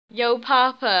Yo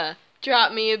Papa,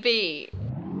 drop me a beat.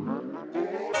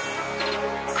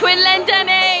 Quit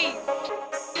Lindenny!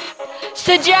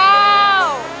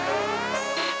 Sajal!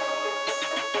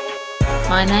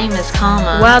 My name is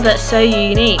Karma. Wow, that's so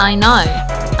unique. I know.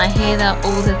 I hear that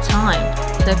all the time.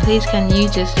 So please can you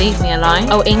just leave me alone?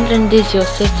 Oh, England is your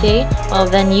city? Well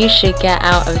then you should get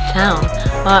out of town.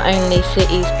 Our only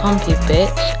city's Pompey,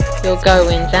 bitch. You're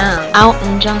going down.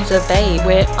 Elton John's a babe.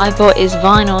 I bought his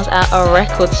vinyls at a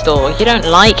record store. You don't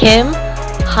like him?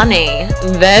 Honey,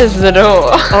 there's the door.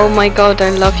 Oh my god,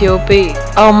 I love your boot.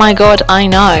 Oh my god, I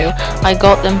know. I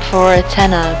got them for a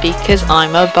tenner because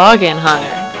I'm a bargain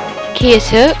hoe. Kia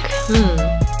took?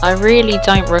 I really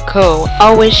don't recall.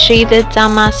 Oh, was she the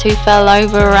dumbass who fell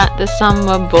over at the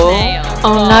summer ball?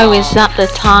 Oh no, is that the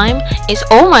time? It's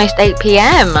almost 8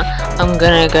 PM. I'm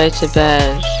gonna go to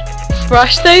bed.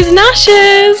 Brush those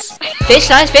gnashes! Fish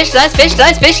slice, fish slice, fish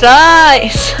slice, fish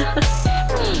slice!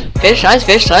 Fish slice,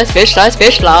 fish slice, fish slice,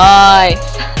 fish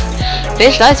slice!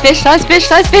 Fish slice, fish slice, fish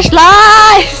slice, fish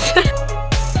slice!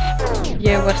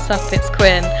 Yo, what's up, it's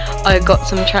Quinn. I got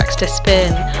some tracks to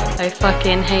spin. I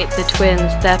fucking hate the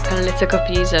twins, their political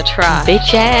views are trash.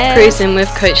 Bitches! Cruising with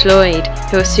Coach Lloyd,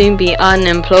 he'll soon be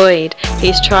unemployed.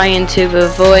 He's trying to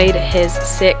avoid his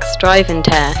 6th driving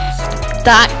test.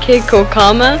 That kid called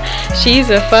Karma, she's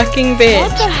a fucking bitch.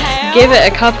 What the hell? Give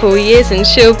it a couple years and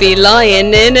she'll be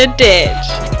lying in a ditch.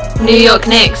 New York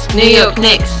Knicks, New York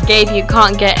Knicks. Gabe, you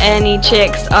can't get any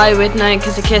chicks. I would know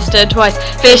cause I kissed her twice.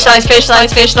 Fish slice, fish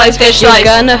slice, fish slice, fish You're slice.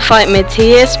 gonna fight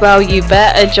Matthias? Well, you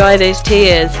better dry those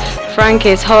tears. Frank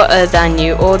is hotter than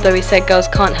you, although he said girls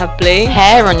can't have blue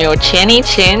Hair on your chinny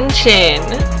chin chin.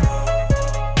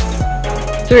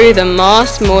 through the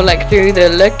mask, more like through the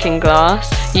looking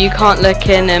glass. You can't look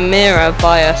in a mirror,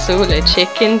 buy us all a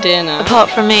chicken dinner. Apart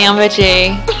from me, I'm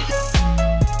veggie.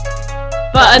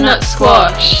 Butternut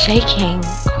squash. Shaking,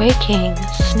 quaking,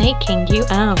 snaking you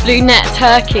out. Blue net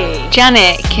turkey.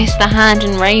 Janet, kiss the hand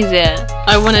and raise it.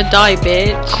 I wanna die,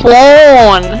 bitch.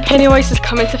 Corn. Pennywise is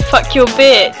coming to fuck your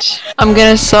bitch. I'm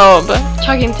gonna sob.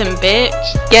 Chuggington,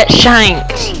 bitch. Get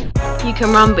shanked. You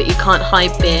can run but you can't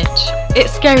hide, bitch.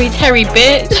 It's Scary Terry,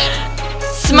 bitch.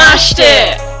 Smashed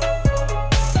it.